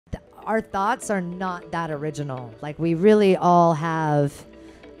our thoughts are not that original. Like, we really all have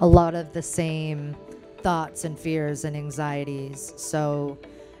a lot of the same thoughts and fears and anxieties. So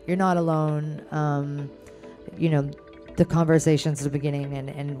you're not alone. You know, the conversations at the beginning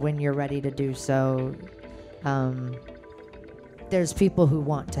and when you're ready to do so, there's people who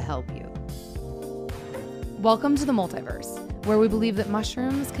want to help you. Welcome to the Multiverse, where we believe that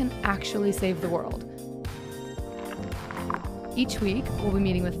mushrooms can actually save the world. Each week, we'll be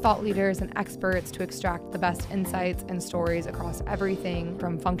meeting with thought leaders and experts to extract the best insights and stories across everything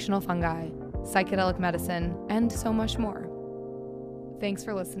from functional fungi, psychedelic medicine, and so much more. Thanks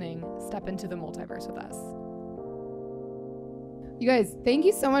for listening. Step into the multiverse with us. You guys, thank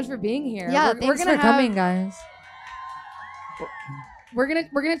you so much for being here. Yeah, thanks for coming, guys. We're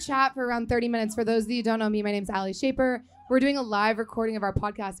gonna chat for around 30 minutes. For those of you who don't know me, my name's Allie Shaper. We're doing a live recording of our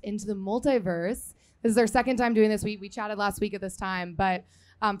podcast, Into the Multiverse. This is our second time doing this. We chatted last week at this time, but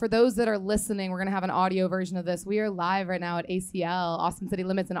for those that are listening, we're gonna have an audio version of this. We are live right now at ACL, Austin City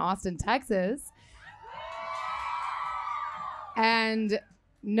Limits in Austin, Texas. And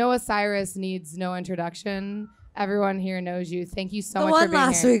Noah Cyrus needs no introduction. Everyone here knows you. Thank you so much for being here. The one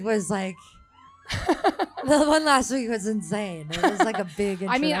last week was like... The one last week was insane. It was like a big introduction.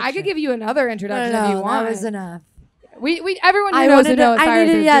 I mean, I could give you another introduction if you want. That was enough. Everyone here knows who Noah Cyrus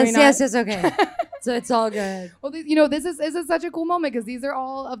is. Yes, okay. So it's all good. Well, this is such a cool moment because these are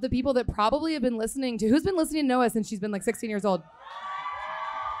all of the people that probably have been listening to. Who's been listening to Noah since she's been like 16 years old?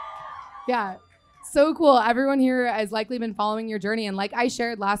 Yeah, so cool. Everyone here has likely been following your journey. And like I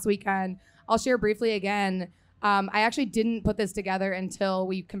shared last weekend, I'll share briefly again. I actually didn't put this together until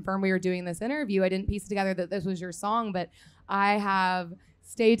we confirmed we were doing this interview. I didn't piece it together that this was your song, but I have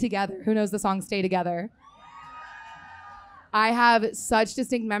Stay Together. Who knows the song Stay Together? I have such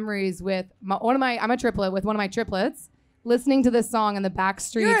distinct memories with I'm a triplet, with one of my triplets, listening to this song in the back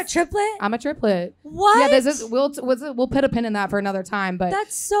streets. You're a triplet? I'm a triplet. What? Yeah, we'll put a pin in that for another time, but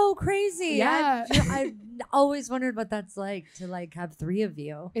that's so crazy. Yeah. I always wondered what that's like to like have three of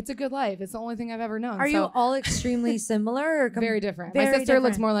you. It's a good life. It's the only thing I've ever known. Are you all extremely similar or very different? Very my sister different.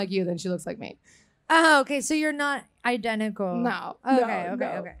 looks more like you than she looks like me. Oh, okay. So you're not identical. No. Okay. No.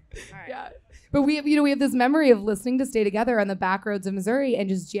 All right. Yeah. But we have this memory of listening to Stay Together on the back roads of Missouri and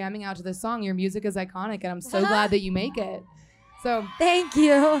just jamming out to this song. Your music is iconic, and I'm so glad that you make it. So thank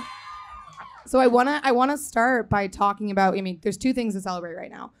you. So I wanna start by talking about. I mean, there's two things to celebrate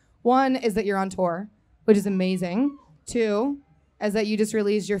right now. One is that you're on tour, which is amazing. Two is that you just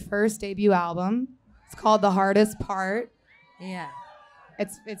released your first debut album. It's called The Hardest Part. Yeah.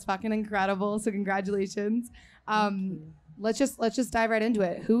 It's fucking incredible. So congratulations. Let's just dive right into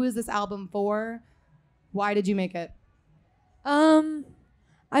it. Who is this album for? Why did you make it?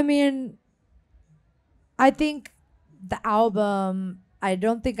 I mean, I think the album, I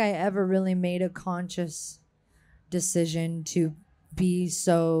don't think I ever really made a conscious decision to be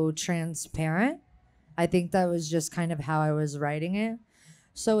so transparent. I think that was just kind of how I was writing it.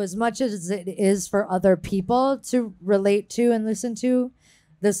 So as much as it is for other people to relate to and listen to,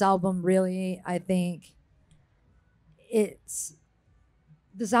 this album really, I think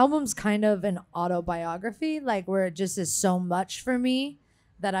this album's kind of an autobiography, like where it just is so much for me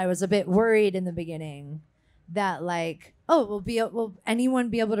that I was a bit worried in the beginning that like, oh, will anyone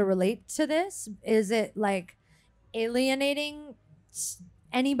be able to relate to this? Is it like alienating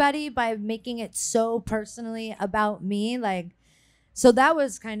anybody by making it so personally about me? Like, so that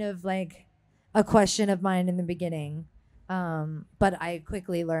was kind of like a question of mine in the beginning. But I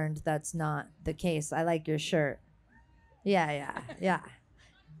quickly learned that's not the case. I like your shirt. Yeah.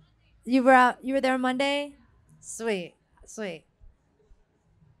 You were there Monday? Sweet.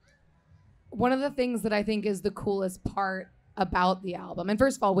 One of the things that I think is the coolest part about the album, and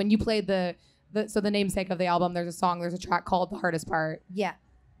first of all, when you played the namesake of the album, there's a track called The Hardest Part. Yeah.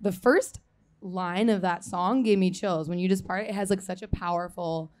 The first line of that song gave me chills. When you just part it has like such a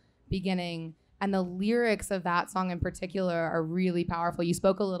powerful beginning, and the lyrics of that song in particular are really powerful. You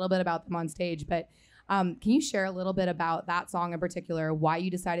spoke a little bit about them on stage, but can you share a little bit about that song in particular, why you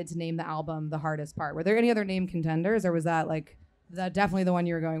decided to name the album The Hardest Part? Were there any other name contenders, or was that definitely the one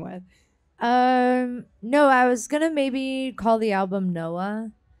you were going with? No, I was gonna maybe call the album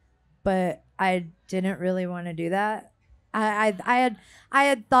Noah, but I didn't really want to do that. I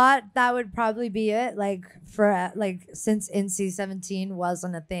had thought that would probably be it. Like since NC-17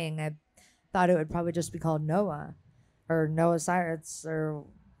 wasn't a thing, I thought it would probably just be called Noah, or Noah Cyrus, or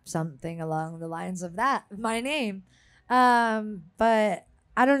something along the lines of that, my name. But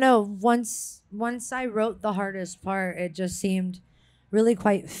I don't know. Once I wrote The Hardest Part, it just seemed really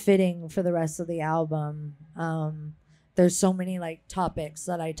quite fitting for the rest of the album. there's so many like topics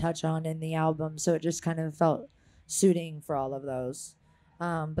that I touch on in the album, so it just kind of felt suiting for all of those.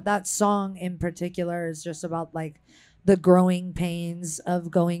 But that song in particular is just about like the growing pains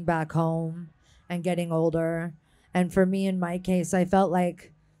of going back home and getting older. And for me, in my case, I felt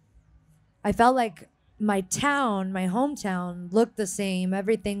like my town, my hometown looked the same.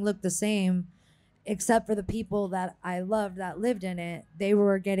 Everything looked the same, except for the people that I loved that lived in it. They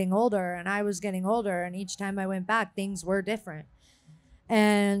were getting older and I was getting older. And each time I went back, things were different.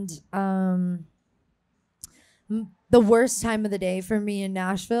 And the worst time of the day for me in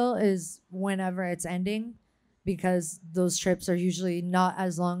Nashville is whenever it's ending, because those trips are usually not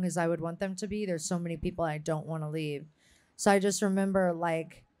as long as I would want them to be. There's so many people I don't want to leave. So I just remember,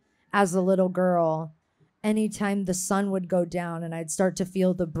 like, as a little girl, anytime the sun would go down and I'd start to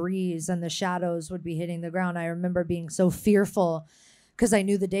feel the breeze and the shadows would be hitting the ground, I remember being so fearful because I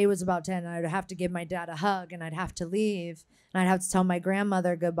knew the day was about to end and I'd have to give my dad a hug and I'd have to leave and I'd have to tell my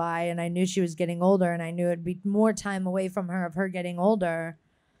grandmother goodbye, and I knew she was getting older and I knew it'd be more time away from her of her getting older.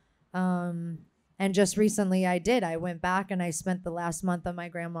 And just recently I did. I went back and I spent the last month of my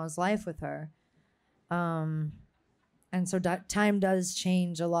grandma's life with her. And so time does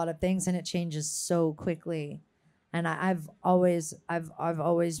change a lot of things, and it changes so quickly. And I've always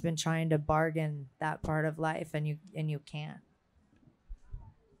been trying to bargain that part of life, and you can't.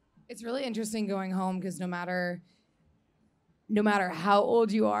 It's really interesting going home because no matter how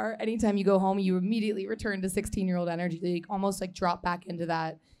old you are, anytime you go home, you immediately return to 16-year-old energy. You almost like drop back into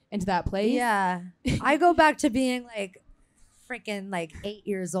that place. Yeah, I go back to being like freaking like 8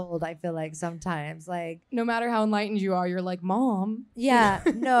 years old. I feel like sometimes, like, no matter how enlightened you are, you're like, Mom. Yeah,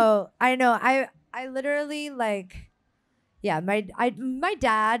 no, I know. I literally, like, yeah, my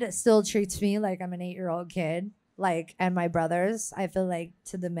dad still treats me like I'm an 8-year-old kid, like, and my brothers. I feel like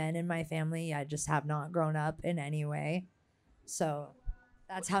to the men in my family, I just have not grown up in any way. So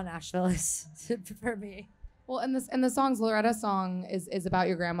that's how Nashville is for me. Well, and the song's Loretta's song is about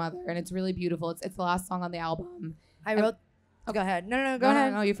your grandmother, and it's really beautiful. It's the last song on the album. I wrote. Go ahead. No, go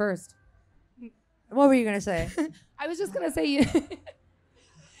ahead. No, you first. What were you gonna say? I was just gonna say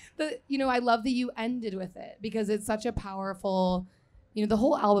I love that you ended with it because it's such a powerful. The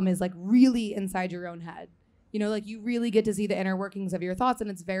whole album is like really inside your own head. Like you really get to see the inner workings of your thoughts, and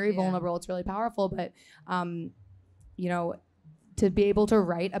it's very vulnerable. It's really powerful, but to be able to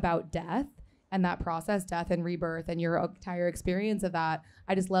write about death and that process, death and rebirth, and your entire experience of that,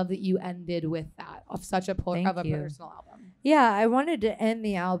 I just love that you ended with that of such a personal album. Yeah, I wanted to end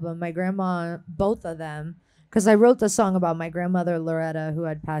the album, my grandma, both of them, because I wrote the song about my grandmother Loretta, who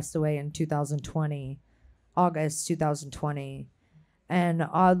had passed away in 2020, August 2020, and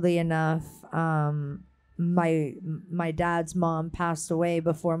oddly enough, my dad's mom passed away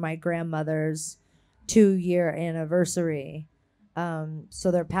before my grandmother's 2-year anniversary.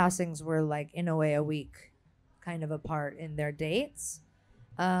 So their passings were like in a way a week kind of apart in their dates.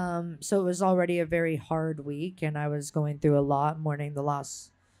 So it was already a very hard week, and I was going through a lot, mourning the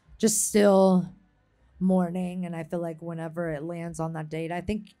loss, just still mourning. And I feel like whenever it lands on that date, I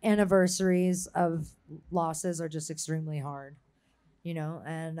think anniversaries of losses are just extremely hard,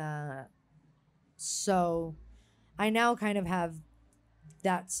 and so I now kind of have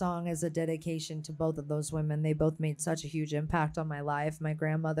that song as a dedication to both of those women. They both made such a huge impact on my life. My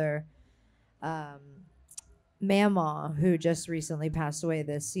grandmother, Mama, who just recently passed away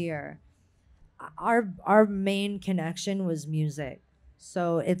this year, our main connection was music.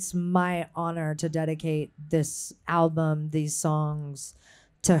 So it's my honor to dedicate this album, these songs,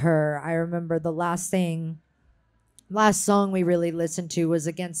 to her. I remember the last song we really listened to was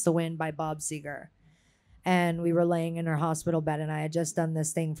Against the Wind by Bob Seger. And we were laying in her hospital bed, and I had just done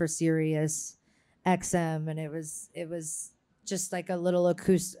this thing for Sirius XM, and it was just like a little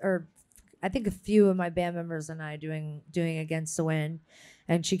acoustic, or I think a few of my band members and I doing Against the Wind,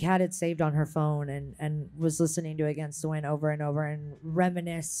 and she had it saved on her phone and was listening to Against the Wind over and over and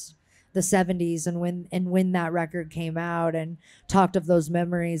reminisced the 70s and when that record came out, and talked of those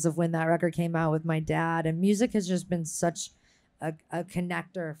memories of when that record came out with my dad. And music has just been such a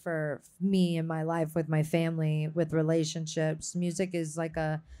connector for me in my life, with my family, with relationships. Music is like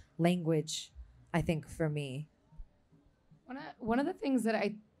a language, I think, for me. One of the things that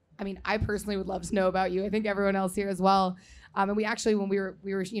I personally would love to know about you, I think everyone else here as well, and we actually, when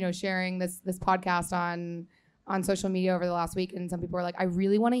we were sharing this podcast on social media over the last week, and some people were like, I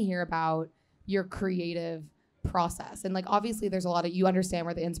really want to hear about your creative process. And like, obviously there's a lot of, you understand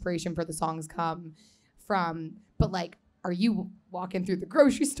where the inspiration for the songs come from, but like, are you walking through the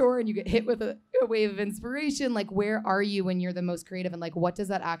grocery store and you get hit with a wave of inspiration? Like, where are you when you're the most creative? And like, what does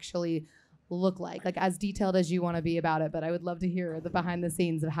that actually look like as detailed as you want to be about it, but I would love to hear the behind the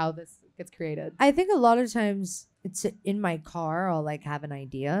scenes of how this gets created. I think a lot of times it's in my car. I'll like have an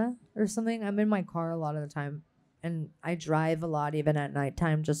idea or something. I'm in my car a lot of the time, and I drive a lot even at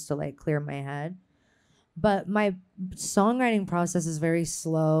nighttime just to like clear my head. But my songwriting process is very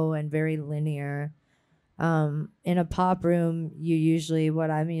slow and very linear. In a pop room, you usually,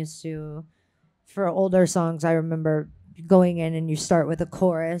 what I'm used to for older songs, I remember going in and you start with a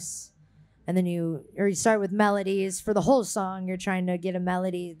chorus, and then you start with melodies for the whole song. You're trying to get a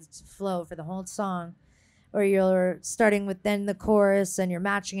melody to flow for the whole song, or you're starting with then the chorus and you're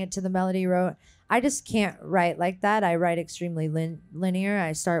matching it to the melody you wrote. I just can't write like that. I write extremely linear.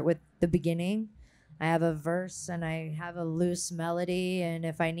 I start with the beginning. I have a verse and I have a loose melody, and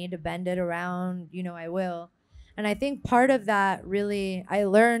if I need to bend it around, I will. And I think part of that really, I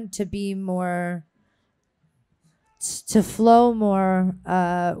learned to be more, to flow more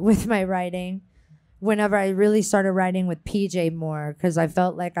with my writing whenever I really started writing with PJ more, because I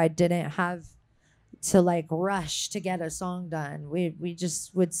felt like I didn't have to like rush to get a song done. We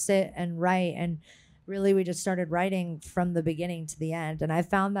just would sit and write, and really we just started writing from the beginning to the end. And I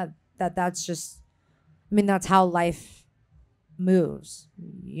found that's just, that's how life moves,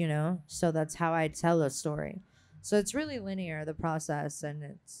 so that's how I tell a story. So it's really linear, the process, and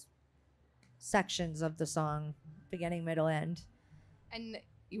it's sections of the song, beginning, middle, end. And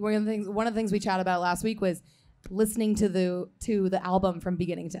one of the things we chatted about last week was listening to the album from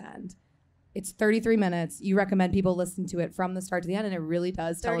beginning to end. It's 33 minutes. You recommend people listen to it from the start to the end, and it really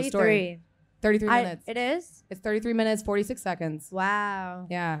does tell a story. 33 minutes. It is? It's 33 minutes, 46 seconds. Wow.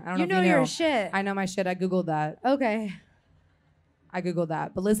 Yeah. I don't know if you know your shit. I know my shit. I Googled that. Okay. I Googled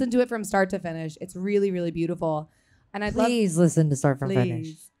that. But listen to it from start to finish. It's really, really beautiful. And Please listen to start from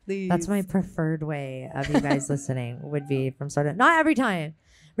finish. Please. That's my preferred way of you guys listening, would be from start to, not every time,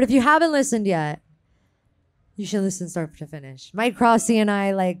 but if you haven't listened yet, you should listen start to finish. Mike Crossy and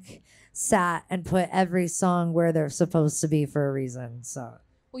I like sat and put every song where they're supposed to be for a reason. So.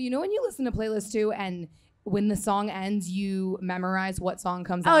 Well, when you listen to playlists too, and when the song ends, you memorize what song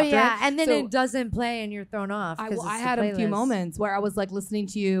comes after. Oh yeah, and then it doesn't play and you're thrown off. I had a few moments where I was like listening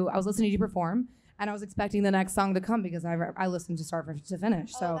to you perform, and I was expecting the next song to come because I listened to start to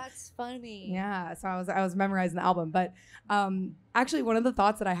finish. So that's funny. Yeah, so I was memorizing the album. But actually, one of the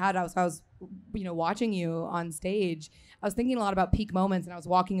thoughts that I had, I was watching you on stage, I was thinking a lot about peak moments, and I was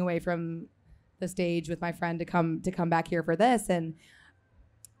walking away from the stage with my friend to come back here for this, and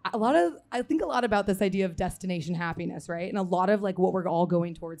I think a lot about this idea of destination happiness, right? And a lot of like what we're all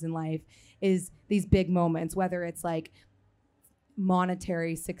going towards in life is these big moments, whether it's like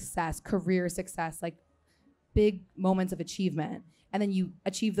monetary success, career success, like big moments of achievement. And then you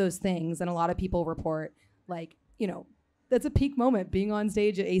achieve those things, and a lot of people report like, that's a peak moment, being on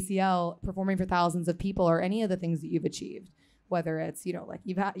stage at ACL, performing for thousands of people, or any of the things that you've achieved. Whether it's, like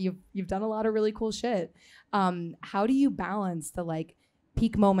you've done a lot of really cool shit. How do you balance the like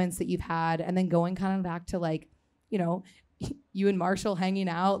peak moments that you've had, and then going kind of back to like, you and Marshall hanging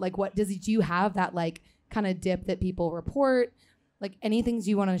out? Like, do you have that like kind of dip that people report? Like, any things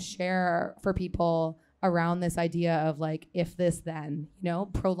you want to share for people around this idea of like, if this then,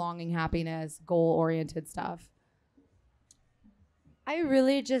 prolonging happiness, goal-oriented stuff?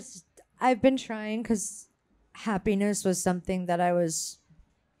 I've been trying, because happiness was something that I was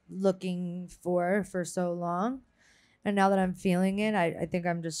looking for so long. And now that I'm feeling it, I think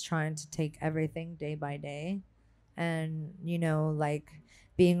I'm just trying to take everything day by day. And, like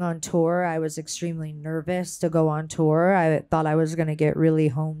being on tour, I was extremely nervous to go on tour. I thought I was going to get really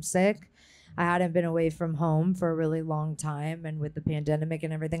homesick. I hadn't been away from home for a really long time. And with the pandemic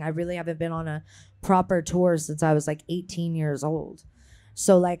and everything, I really haven't been on a proper tour since I was like 18 years old.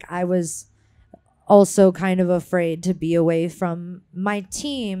 So like I was also kind of afraid to be away from my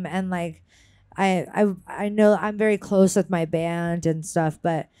team, and like I know I'm very close with my band and stuff,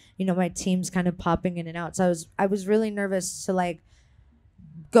 but my team's kind of popping in and out. So I was really nervous to like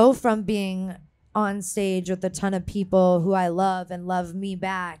go from being on stage with a ton of people who I love and love me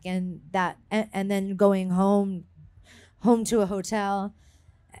back, and then going home to a hotel,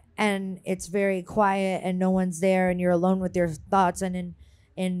 and it's very quiet and no one's there, and you're alone with your thoughts. And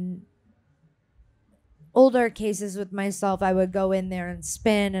in older cases with myself, I would go in there and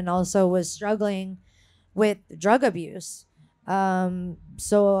spin, and also was struggling with drug abuse.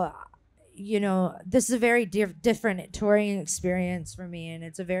 So, this is a very different touring experience for me, and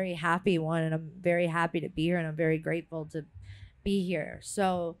it's a very happy one, and I'm very happy to be here, and I'm very grateful to be here.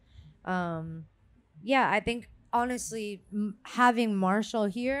 So, I think honestly, having Marshall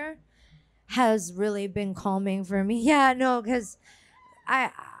here has really been calming for me. Yeah, no, because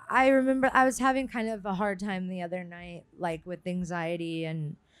I remember I was having kind of a hard time the other night, like with anxiety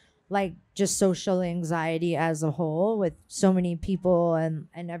and like just social anxiety as a whole with so many people and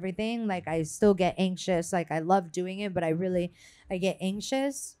everything. Like I still get anxious. Like I love doing it, but I get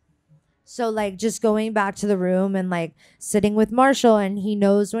anxious. So like just going back to the room and like sitting with Marshall, and he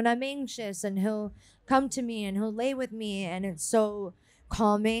knows when I'm anxious and he'll come to me and he'll lay with me, and it's so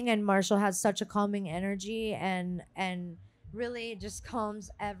calming, and Marshall has such a calming energy and really just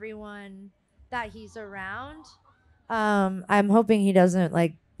calms everyone that he's around. I'm hoping he doesn't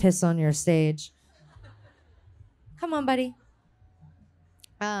like piss on your stage. Come on, buddy.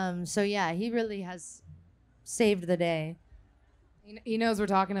 So yeah, he really has saved the day. He knows we're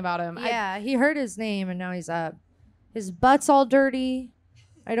talking about him. Yeah, he heard his name and now he's up. His butt's all dirty.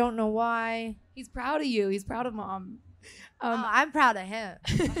 I don't know why. He's proud of you. He's proud of Mom. I'm proud of him.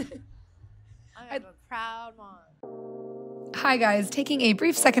 I'm a proud mom. Hi guys, taking a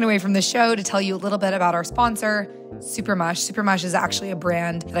brief second away from the show to tell you a little bit about our sponsor, Supermush. Supermush is actually a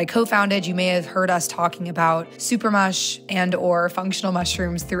brand that I co-founded. You may have heard us talking about Supermush and or functional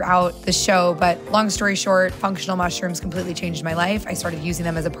mushrooms throughout the show, but long story short, functional mushrooms completely changed my life. I started using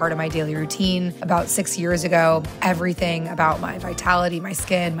them as a part of my daily routine about 6 years ago. Everything about my vitality, my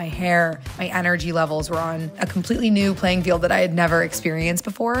skin, my hair, my energy levels were on a completely new playing field that I had never experienced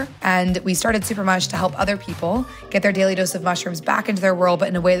before. And we started Supermush to help other people get their daily dose of mushrooms back into their world, but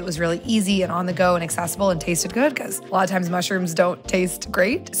in a way that was really easy and on the go and accessible and tasted good, because a lot of times mushrooms don't taste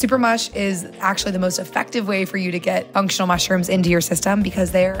great. Supermush is actually the most effective way for you to get functional mushrooms into your system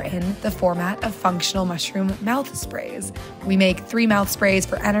because they're in the format of functional mushroom mouth sprays. We make 3 mouth sprays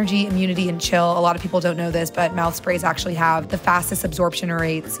for energy, immunity, and chill. A lot of people don't know this, but mouth sprays actually have the fastest absorption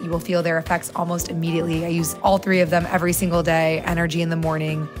rates. You will feel their effects almost immediately. I use all 3 of them every single day: energy in the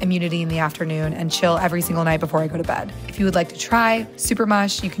morning, immunity in the afternoon, and chill every single night before I go to bed. If you would like to try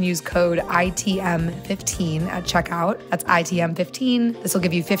Supermush, you can use code ITM15 at checkout. That's ITM15. This will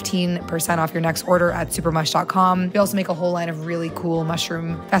give you 15% off your next order at supermush.com. We also make a whole line of really cool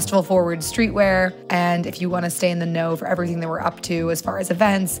mushroom festival forward streetwear. And if you want to stay in the know for everything that we're up to as far as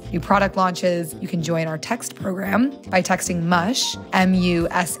events, new product launches, you can join our text program by texting MUSH,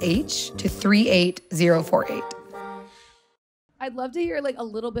 MUSH, to 38048. I'd love to hear like a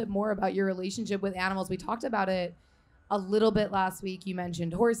little bit more about your relationship with animals. We talked about it a little bit last week. You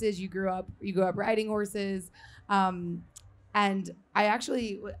mentioned horses. You grew up riding horses. And I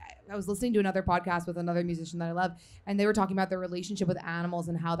was listening to another podcast with another musician that I love, and they were talking about their relationship with animals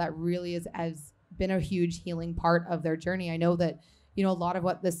and how that really has been a huge healing part of their journey. I know that, you know, a lot of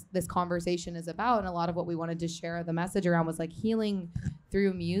what this conversation is about and a lot of what we wanted to share the message around was like healing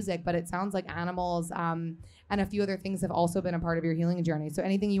through music, but it sounds like animals and a few other things have also been a part of your healing journey. So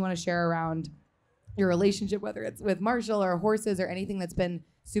anything you want to share around your relationship, whether it's with Marshall or horses or anything that's been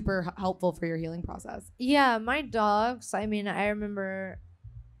super helpful for your healing process? Yeah, my dogs. I mean, I remember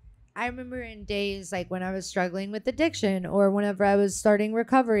in days like when I was struggling with addiction or whenever I was starting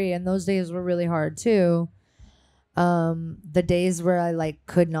recovery, and those days were really hard too. The days where I like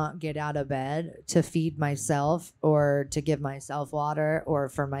could not get out of bed to feed myself or to give myself water or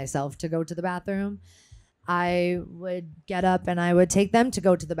for myself to go to the bathroom, I would get up and I would take them to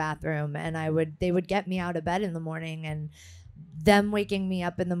go to the bathroom, and they would get me out of bed in the morning, and them waking me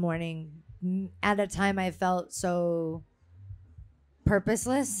up in the morning at a time I felt so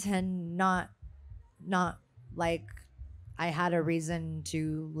purposeless and not like I had a reason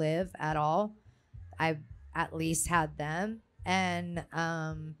to live at all. I at least had them. And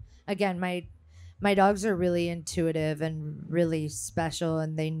again, my dogs are really intuitive and really special,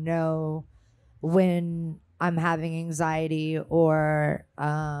 and they know when I'm having anxiety or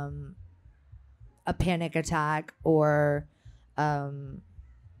a panic attack or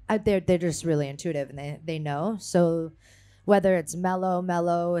they're just really intuitive, and they know. So whether it's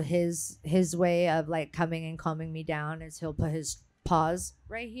Mellow, his way of like coming and calming me down is he'll put his paws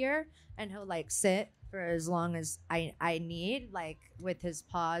right here and he'll like sit for as long as I need, like with his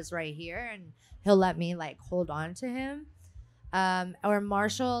paws right here, and he'll let me like hold on to him. Or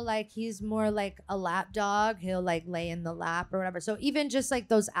Marshall, like he's more like a lap dog. He'll like lay in the lap or whatever. So even just like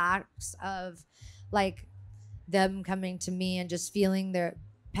those acts of like them coming to me and just petting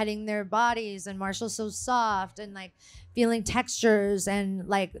their bodies, and Marshall's so soft, and like feeling textures, and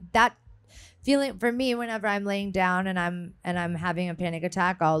like that feeling for me whenever I'm laying down and I'm having a panic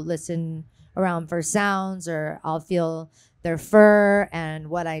attack, I'll listen around for sounds, or I'll feel their fur and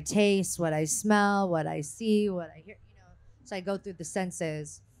what I taste, what I smell, what I see, what I hear, you know. So I go through the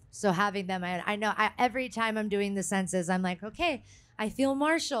senses. So having them, I know every time I'm doing the senses, I'm like, okay, I feel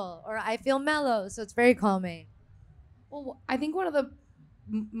Marshall or I feel Mellow. So it's very calming. Well, I think one of the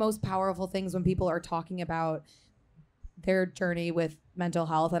most powerful things when people are talking about their journey with mental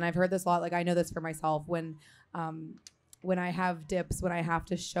health. And I've heard this a lot. Like, I know this for myself when I have dips, when I have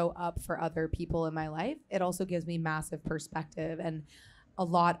to show up for other people in my life, it also gives me massive perspective. And a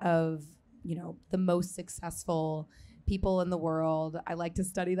lot of, the most successful people in the world, I like to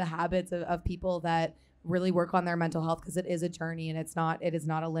study the habits of people that really work on their mental health, because it is a journey and it is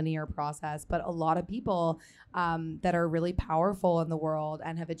not a linear process. But a lot of people that are really powerful in the world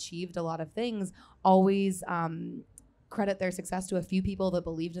and have achieved a lot of things always credit their success to a few people that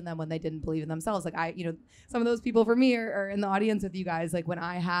believed in them when they didn't believe in themselves. Like some of those people for me are in the audience with you guys. Like when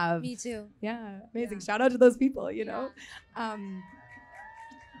I have, me too. Yeah, amazing. Yeah. Shout out to those people.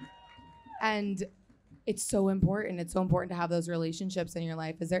 And it's so important. It's so important to have those relationships in your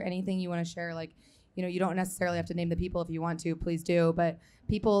life. Is there anything you want to share? Like, you don't necessarily have to name the people. If you want to, please do. But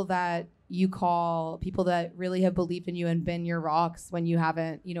people that you call, people that really have believed in you and been your rocks when you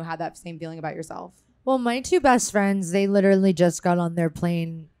haven't, had that same feeling about yourself. Well, my two best friends, they literally just got on their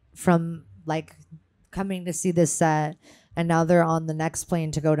plane from like coming to see this set, and now they're on the next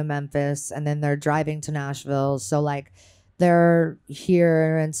plane to go to Memphis, and then they're driving to Nashville. So like they're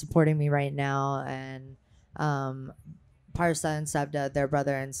here and supporting me right now. And Parsa and Sebda, their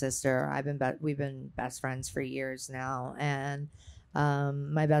brother and sister, we've been best friends for years now. And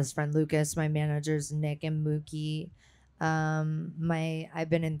my best friend Lucas, my managers Nick and Mookie. I've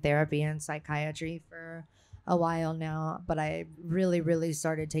been in therapy and psychiatry for a while now, but I really, really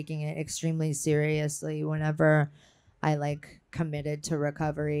started taking it extremely seriously whenever I like committed to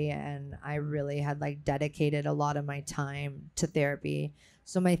recovery, and I really had like dedicated a lot of my time to therapy.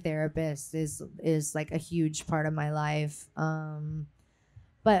 So my therapist is like a huge part of my life.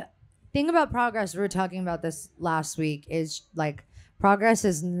 But thing about progress, we were talking about this last week, is like progress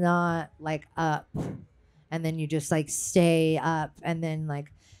is not like up and then you just like stay up, and then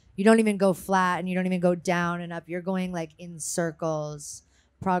like you don't even go flat and you don't even go down and up. You're going like in circles.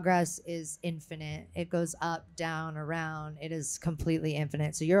 Progress is infinite. It goes up, down, around. It is completely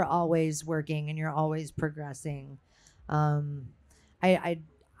infinite. So you're always working and you're always progressing. I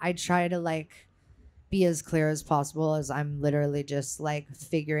try to like be as clear as possible, as I'm literally just like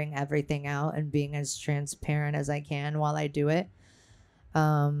figuring everything out and being as transparent as I can while I do it.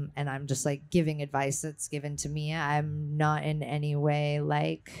 And I'm just like giving advice that's given to me. I'm not in any way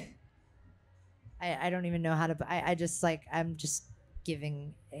like, I don't even know how to, I'm just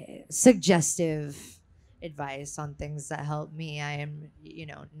giving suggestive advice on things that help me. I am,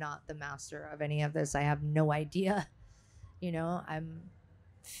 not the master of any of this. I have no idea, I'm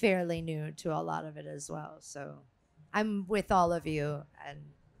fairly new to a lot of it as well. So I'm with all of you, and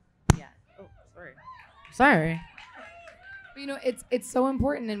yeah. Oh, sorry. It's so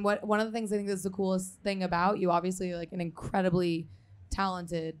important. And one of the things I think is the coolest thing about you, obviously like an incredibly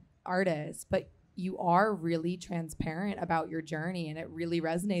talented artist, but you are really transparent about your journey, and it really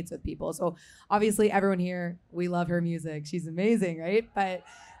resonates with people. So obviously everyone here, we love her music. She's amazing, right? But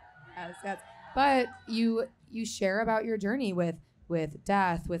yes. But you share about your journey with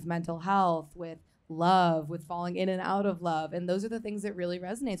death, with mental health, with love, with falling in and out of love. And those are the things that really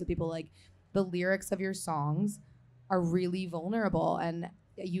resonates with people. Like the lyrics of your songs are really vulnerable. And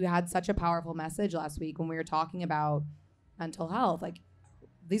you had such a powerful message last week when we were talking about mental health. Like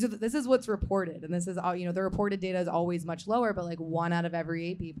this is what's reported, and this is all, the reported data is always much lower, but like 1 out of every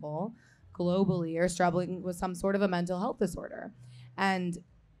 8 people globally are struggling with some sort of a mental health disorder. And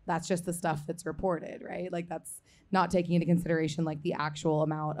that's just the stuff that's reported, right? Like that's not taking into consideration like the actual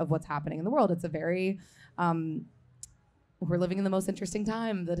amount of what's happening in the world. It's a very we're living in the most interesting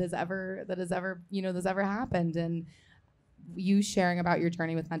time that has ever happened. And you sharing about your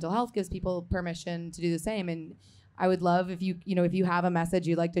journey with mental health gives people permission to do the same. And I would love if you have a message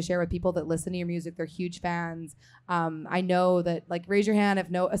you'd like to share with people that listen to your music. They're huge fans. I know that, like, raise your hand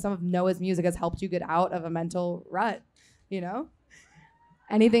if some of Noah's music has helped you get out of a mental rut.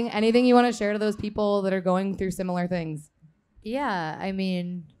 Anything you want to share to those people that are going through similar things? Yeah, I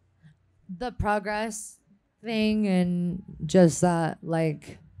mean, the progress thing, and just that,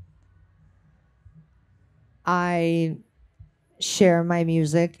 like, I share my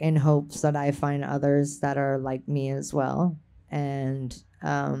music in hopes that I find others that are like me as well. And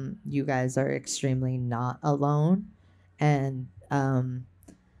you guys are extremely not alone. And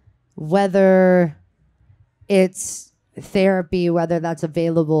whether it's therapy, whether that's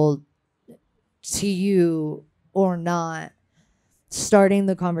available to you or not, starting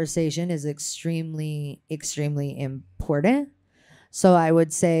the conversation is extremely, extremely important. So I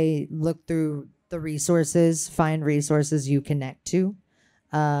would say look through the resources, find resources you connect to.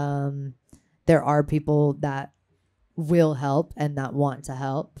 There are people that will help and that want to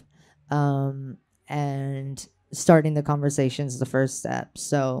help. And starting the conversation is the first step.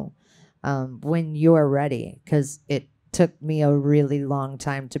 So when you're ready, because it took me a really long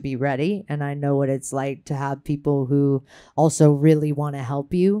time to be ready, and I know what it's like to have people who also really want to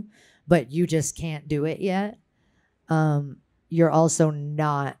help you, but you just can't do it yet. You're also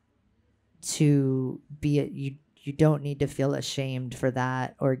not to be you don't need to feel ashamed for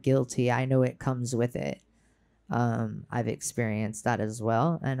that or guilty. I know it comes with it. I've experienced that as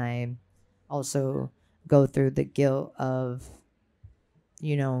well, and I also go through the guilt of,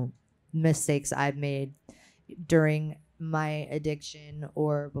 you know, mistakes I've made during my addiction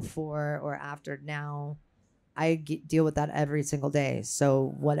or before or after. Now I deal with that every single day.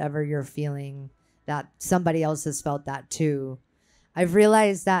 So whatever you're feeling, that somebody else has felt that too. I've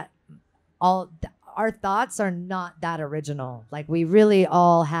realized that our thoughts are not that original. Like, we really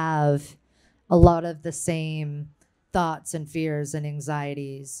all have a lot of the same thoughts and fears and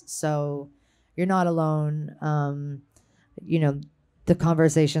anxieties. So you're not alone. You know, the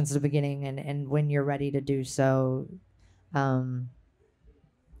conversation's the beginning, and when you're ready to do so,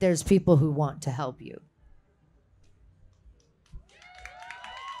 there's people who want to help you.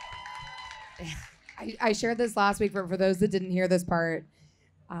 I shared this last week for those that didn't hear this part.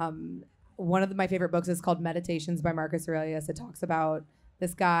 One of my favorite books is called Meditations by Marcus Aurelius. It talks about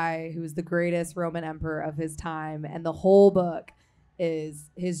this guy who was the greatest Roman emperor of his time, and the whole book is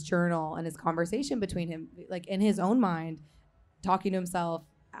his journal and his conversation between him, like in his own mind, talking to himself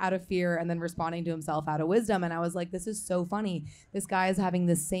out of fear and then responding to himself out of wisdom. And I was like, this is so funny. This guy is having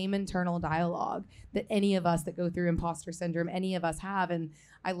the same internal dialogue that any of us that go through imposter syndrome, any of us have. And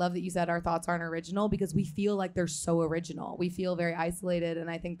I love that you said our thoughts aren't original, because we feel like they're so original. We feel very isolated. And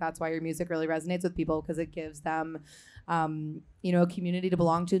I think that's why your music really resonates with people, because it gives them, you know, a community to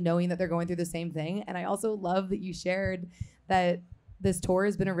belong to, knowing that they're going through the same thing. And I also love that you shared that this tour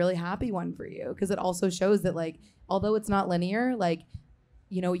has been a really happy one for you, because it also shows that, like, although it's not linear, like,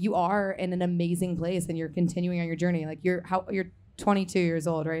 you know, you are in an amazing place and you're continuing on your journey. Like, you're 22 years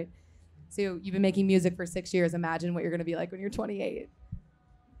old, right? So you've been making music for 6 years. Imagine what you're going to be like when you're 28.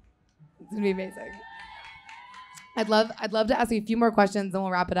 It's going to be amazing. I'd love to ask you a few more questions, then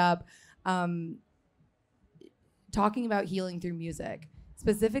we'll wrap it up. Talking about healing through music,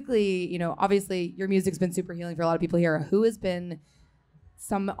 specifically, you know, obviously your music's been super healing for a lot of people here. Who has been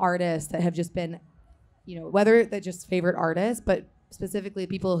some artists that have just been, you know, whether they're just favorite artists, but specifically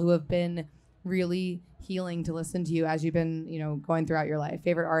people who have been really healing to listen to you as you've been, you know, going throughout your life?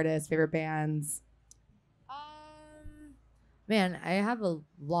 Favorite artists, favorite bands? Man, I have a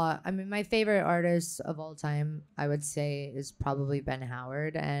lot. I mean, my favorite artist of all time, I would say, is probably Ben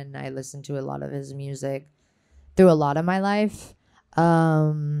Howard, and I listen to a lot of his music through a lot of my life.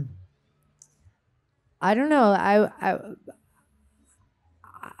 I don't know.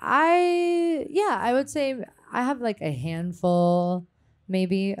 I would say I have like a handful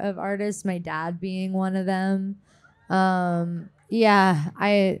maybe of artists, my dad being one of them. Yeah,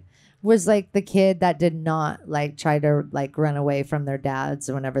 I was like the kid that did not like try to like run away from their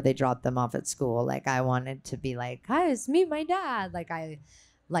dads whenever they dropped them off at school. Like, I wanted to be like, guys, meet my dad. Like, I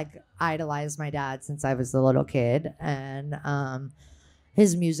like idolized my dad since I was a little kid, and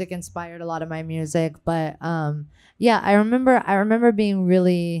his music inspired a lot of my music. But yeah, I remember being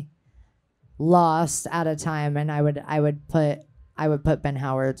really lost at a time, and I would put Ben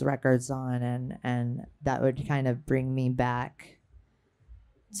Howard's records on, and that would kind of bring me back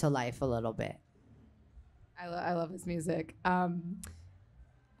to life a little bit. I love his music. A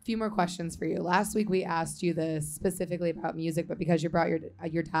few more questions for you. Last week we asked you this specifically about music, but because you brought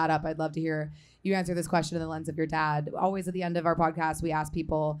your dad up, I'd love to hear you answer this question in the lens of your dad. Always at the end of our podcast, we ask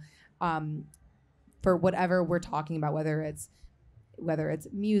people for whatever we're talking about, whether it's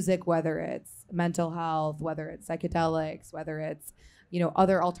music, whether it's mental health, whether it's psychedelics, whether it's, you know,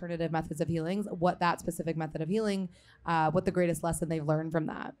 other alternative methods of healing, what that specific method of healing, what the greatest lesson they've learned from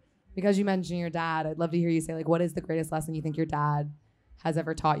that. Because you mentioned your dad, I'd love to hear you say, like, what is the greatest lesson you think your dad has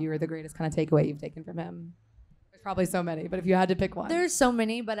ever taught you, or the greatest kind of takeaway you've taken from him? There's probably so many, but if you had to pick one. There's so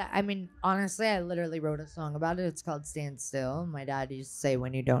many, but I mean, honestly, I literally wrote a song about it. It's called Stand Still. My dad used to say,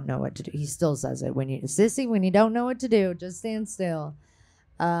 when you don't know what to do, he still says it, when you don't know what to do, just stand still.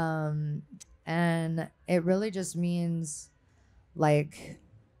 And it really just means, like,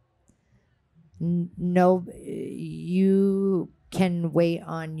 no, you can wait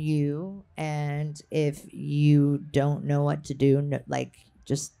on you, and if you don't know what to do, no, like,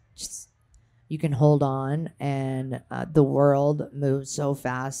 just you can hold on. And the world moves so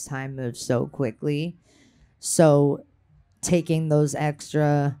fast, time moves so quickly, so taking those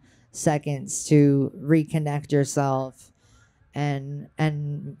extra seconds to reconnect yourself, and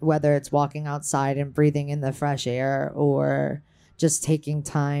whether it's walking outside and breathing in the fresh air, or just taking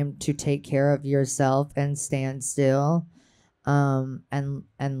time to take care of yourself and stand still, and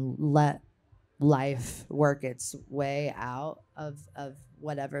let life work its way out of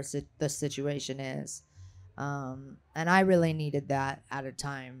whatever the situation is. And I really needed that at a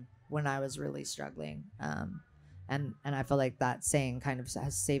time when I was really struggling. And I feel like that saying kind of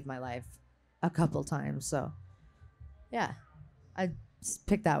has saved my life a couple times. So yeah, I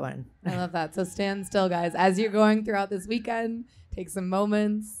picked that one. I love that. So stand still, guys, as you're going throughout this weekend. Take some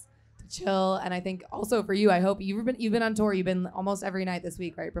moments to chill. And I think also for you, I hope you've been on tour. You've been almost every night this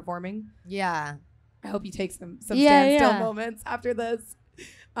week, right? Performing. Yeah. I hope you take some standstill moments after this.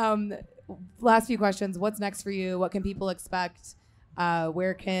 Last few questions. What's next for you? What can people expect?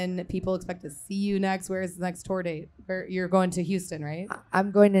 Where can people expect to see you next? Where is the next tour date? You're going to Houston, right?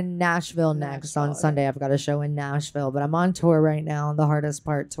 I'm going to Nashville next on Sunday. I've got a show in Nashville, but I'm on tour right now, the Hardest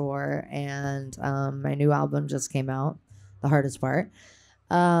Part tour, and my new album just came out, The Hardest Part.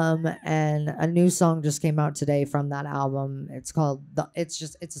 And a new song just came out today from that album. It's called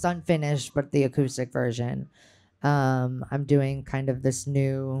it's unfinished, but the acoustic version. I'm doing kind of this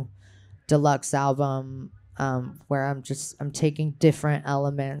new deluxe album where I'm taking different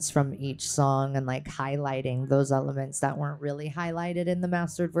elements from each song and like highlighting those elements that weren't really highlighted in the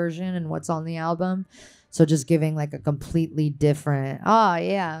mastered version and what's on the album. So just giving like a completely different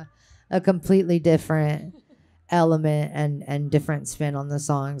element and different spin on the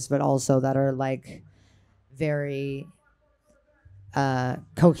songs, but also that are like very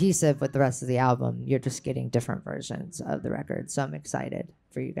cohesive with the rest of the album. You're just getting different versions of the record. So I'm excited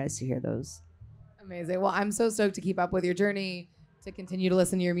for you guys to hear those. Amazing. Well, I'm so stoked to keep up with your journey, to continue to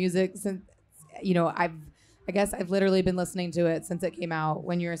listen to your music. Since, you know, I guess I've literally been listening to it since it came out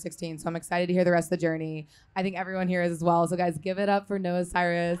when you were 16. So I'm excited to hear the rest of the journey. I think everyone here is as well. So guys, give it up for Noah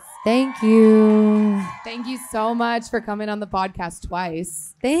Cyrus. Thank you. Thank you so much for coming on the podcast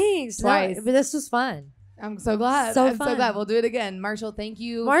twice. Thanks. Twice. No, but this was fun. I'm so glad. So I'm fun. so glad. We'll do it again. Marshall, thank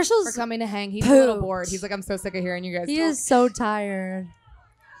you for coming to hang. He's a little bored. He's like, I'm so sick of hearing you guys He talk. is so tired.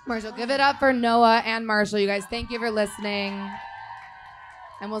 Marshall, give it up for Noah and Marshall. You guys, thank you for listening.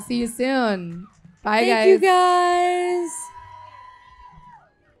 And we'll see you soon. Bye, guys. Thank you, guys.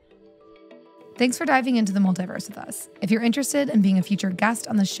 Thanks for diving into the multiverse with us. If you're interested in being a future guest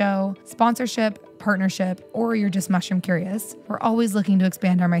on the show, sponsorship, partnership, or you're just mushroom curious, we're always looking to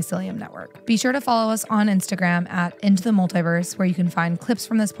expand our mycelium network. Be sure to follow us on Instagram at Into the Multiverse, where you can find clips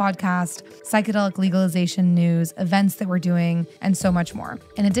from this podcast, psychedelic legalization news, events that we're doing, and so much more.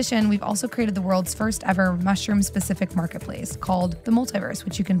 In addition, we've also created the world's first ever mushroom-specific marketplace called The Multiverse,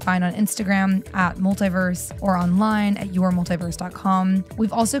 which you can find on Instagram at Multiverse or online at yourmultiverse.com.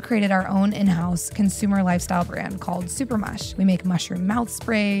 We've also created our own in-house consumer lifestyle brand called Supermush. We make mushroom mouth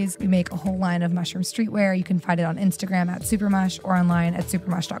sprays. We make a whole line of mushroom streetwear. You can find it on Instagram at Supermush or online at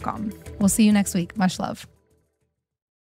supermush.com. We'll see you next week. Much love.